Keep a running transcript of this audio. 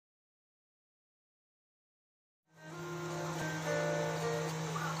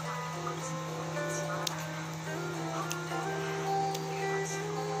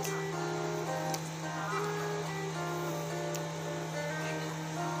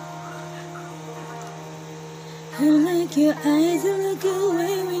I like your eyes, I like your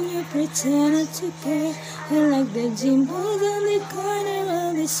way when you pretend not to care. I like the dimples on the corner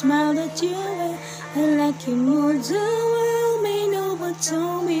of the smile that you wear. I like your mood, the world may know, but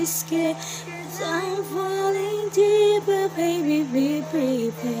don't be scared. 'Cause I'm falling deeper, baby, be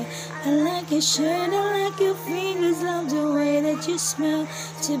prepared. I like your shirt, I like your fingers, love the way that you smell.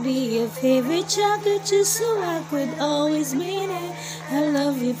 To be your favorite chocolate, just so I could always be there. I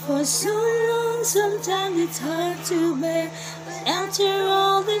love you for so long, sometimes it's hard to bear. But after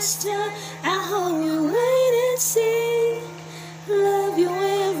all this time, I hope you wait and see. Love you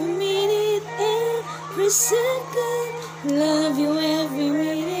every minute, every second. Love you every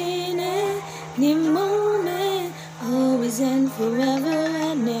minute, any moment. Always and forever,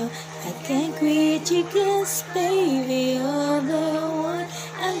 I know I can't quit you, 'cause baby, you're the one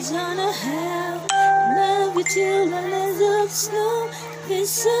I don't know how. Love you till the lands of snow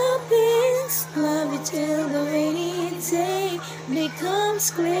disappears. Love you till the rainy day becomes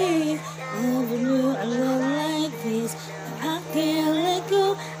clear. Loving you a love like this, I can't let go.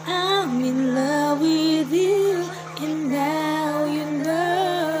 I'm in love with you, and now you know.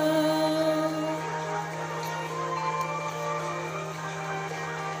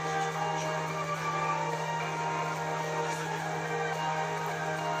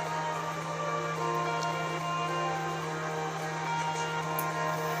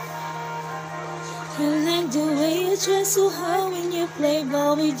 I like the way you try so hard when you play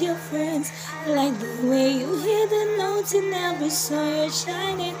ball with your friends. I like the way you hit the notes in every song you're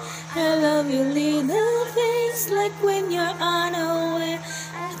shining. I love your little face, like when you're unaware.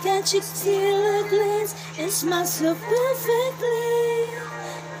 I catch you till a glance and smile so perfectly.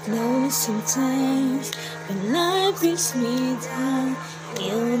 Close sometimes when life brings me down.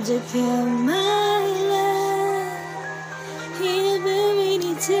 You're the girl of my life. In a very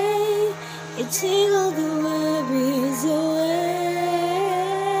rainy day, you take all the worries away.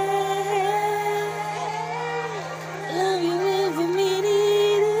 Love you every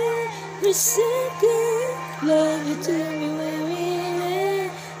minute, every second. Love you till you every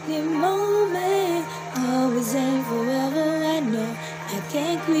the moment. Always and forever, I know I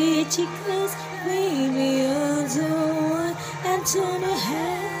can't quit you, 'cause baby, you're the one I don't know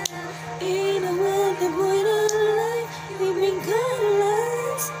how. In a world that point of life, we bring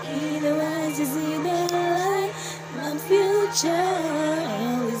colors. Either eyes is either light. My future,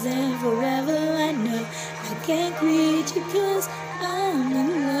 always and forever, I know I can't quit you, 'cause I'm in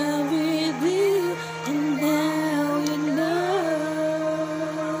love with you, and now you know.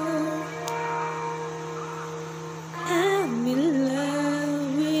 I'm in love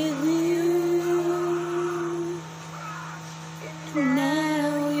with you, and now